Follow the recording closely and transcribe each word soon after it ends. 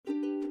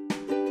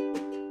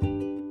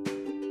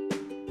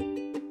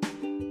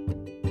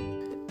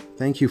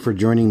Thank you for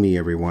joining me,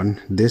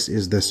 everyone. This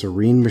is the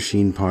Serene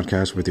Machine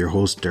Podcast with your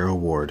host, Daryl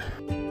Ward.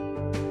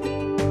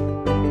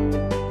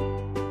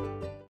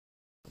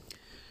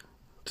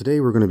 Today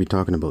we're going to be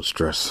talking about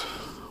stress.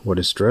 What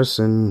is stress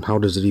and how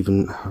does it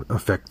even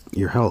affect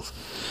your health?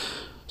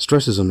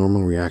 Stress is a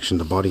normal reaction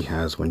the body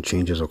has when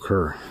changes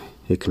occur.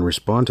 It can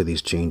respond to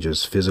these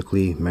changes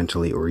physically,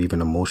 mentally, or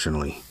even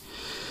emotionally.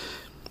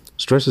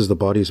 Stress is the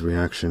body's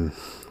reaction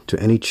to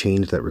any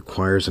change that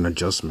requires an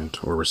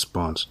adjustment or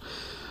response.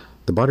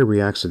 The body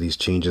reacts to these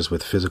changes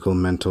with physical,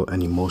 mental,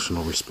 and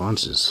emotional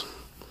responses.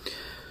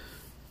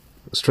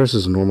 Stress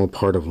is a normal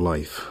part of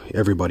life.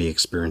 Everybody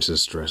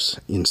experiences stress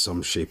in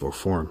some shape or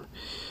form.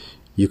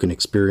 You can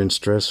experience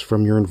stress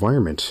from your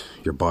environment,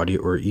 your body,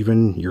 or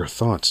even your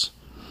thoughts.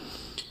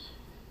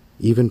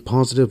 Even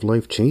positive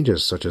life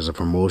changes, such as a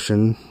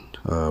promotion,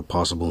 a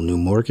possible new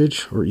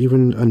mortgage, or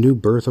even a new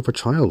birth of a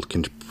child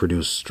can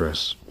produce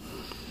stress.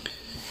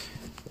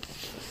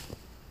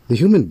 The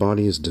human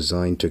body is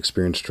designed to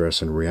experience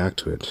stress and react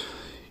to it.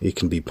 It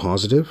can be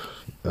positive,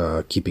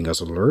 keeping us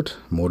alert,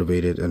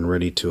 motivated, and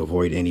ready to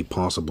avoid any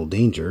possible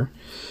danger.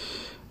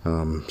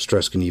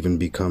 Stress can even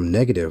become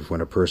negative when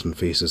a person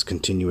faces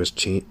continuous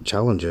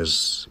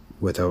challenges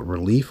without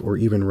relief or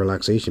even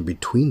relaxation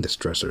between the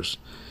stressors.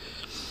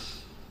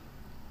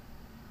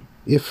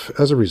 If,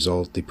 as a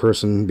result, the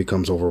person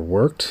becomes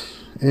overworked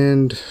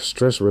and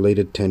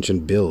stress-related tension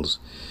builds,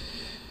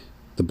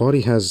 the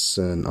body has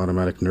an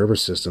automatic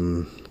nervous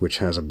system which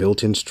has a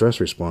built-in stress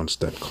response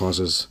that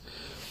causes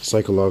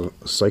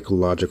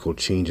psychological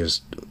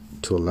changes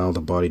to allow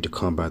the body to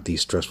combat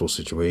these stressful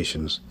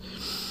situations.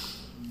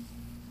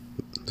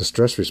 The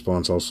stress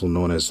response, also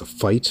known as the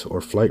fight or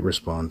flight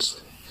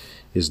response,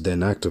 is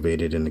then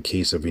activated in the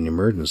case of an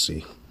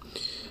emergency.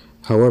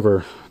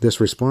 However, this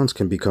response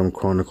can become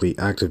chronically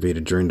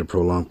activated during the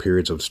prolonged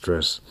periods of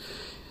stress.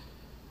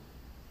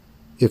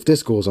 If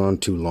this goes on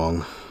too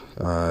long,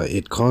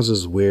 it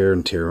causes wear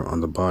and tear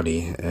on the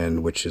body,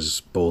 and which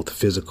is both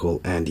physical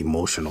and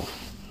emotional.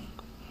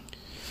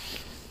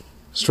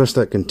 Stress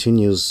that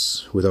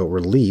continues without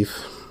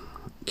relief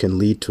can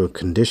lead to a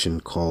condition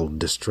called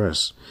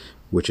distress,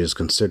 which is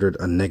considered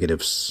a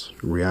negative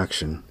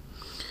reaction.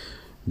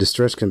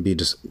 Distress can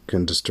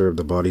disturb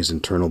the body's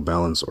internal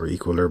balance or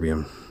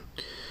equilibrium,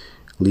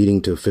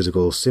 leading to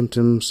physical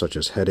symptoms such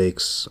as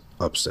headaches,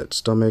 upset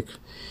stomach,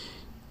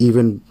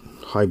 even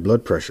high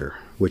blood pressure,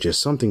 which is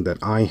something that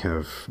I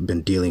have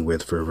been dealing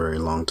with for a very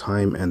long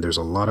time, and there's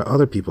a lot of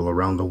other people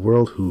around the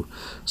world who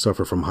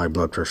suffer from high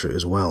blood pressure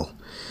as well.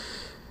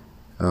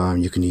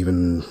 You can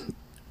even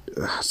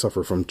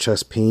suffer from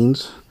chest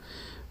pains,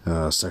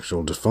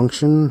 sexual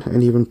dysfunction,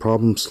 and even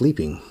problems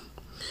sleeping.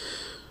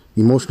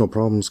 Emotional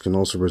problems can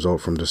also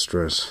result from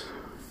distress.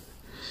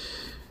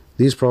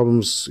 These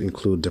problems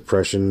include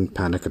depression,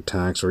 panic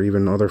attacks, or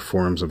even other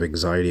forms of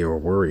anxiety or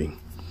worry.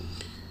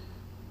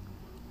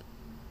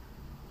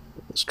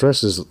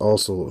 Stress has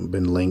also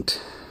been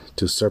linked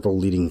to several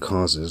leading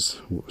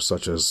causes,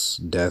 such as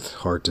death,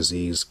 heart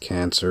disease,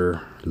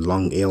 cancer,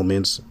 lung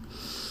ailments,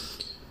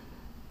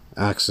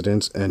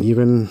 accidents, and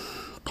even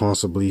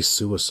possibly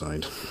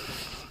suicide.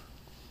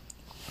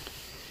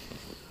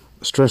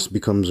 Stress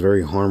becomes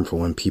very harmful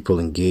when people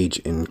engage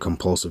in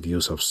compulsive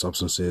use of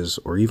substances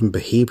or even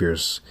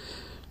behaviors,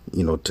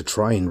 to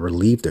try and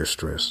relieve their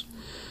stress.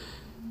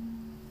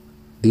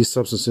 These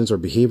substances or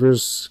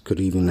behaviors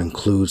could even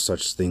include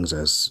such things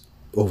as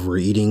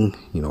overeating,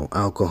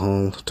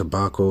 alcohol,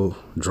 tobacco,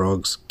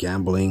 drugs,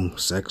 gambling,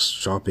 sex,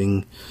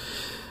 shopping,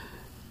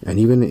 and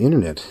even the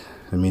internet.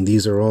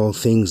 These are all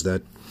things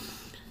that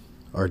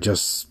are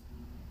just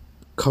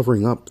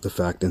covering up the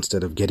fact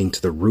instead of getting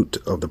to the root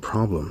of the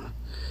problem.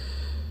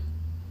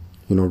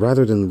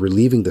 Rather than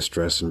relieving the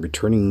stress and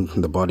returning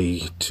the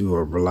body to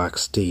a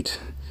relaxed state,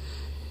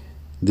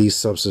 these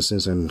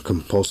substances and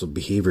compulsive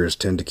behaviors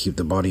tend to keep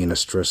the body in a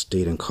stressed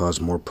state and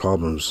cause more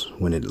problems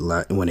when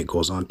it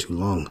goes on too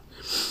long.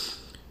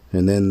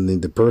 And then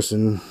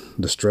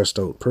the stressed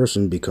out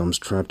person becomes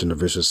trapped in a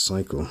vicious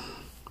cycle.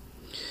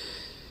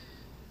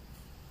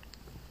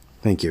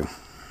 Thank you.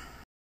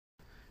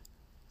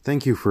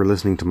 Thank you for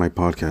listening to my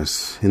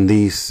podcast. In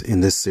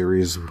this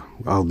series,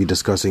 I'll be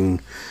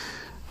discussing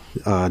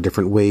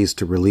different ways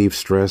to relieve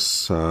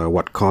stress,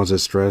 what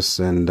causes stress,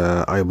 and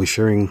I'll be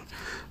sharing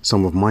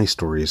some of my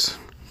stories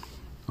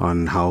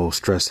on how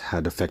stress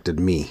had affected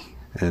me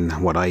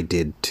and what I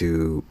did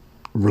to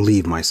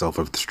relieve myself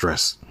of the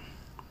stress.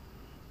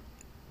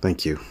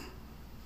 Thank you.